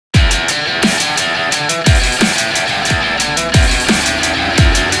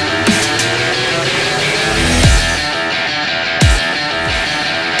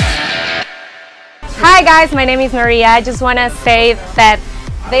guys, my name is Maria. I just want to say that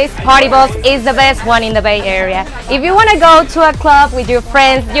this party bus is the best one in the Bay Area. If you want to go to a club with your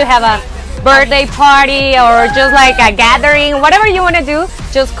friends, you have a birthday party or just like a gathering, whatever you want to do,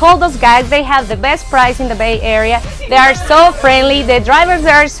 just call those guys. They have the best price in the Bay Area. They are so friendly, the drivers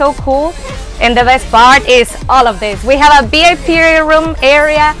are so cool, and the best part is all of this. We have a VIP room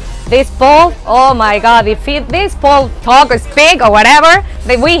area. This pool, oh my god, if this pool talk or speak or whatever,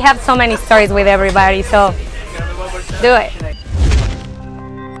 we have so many stories with everybody, so do it.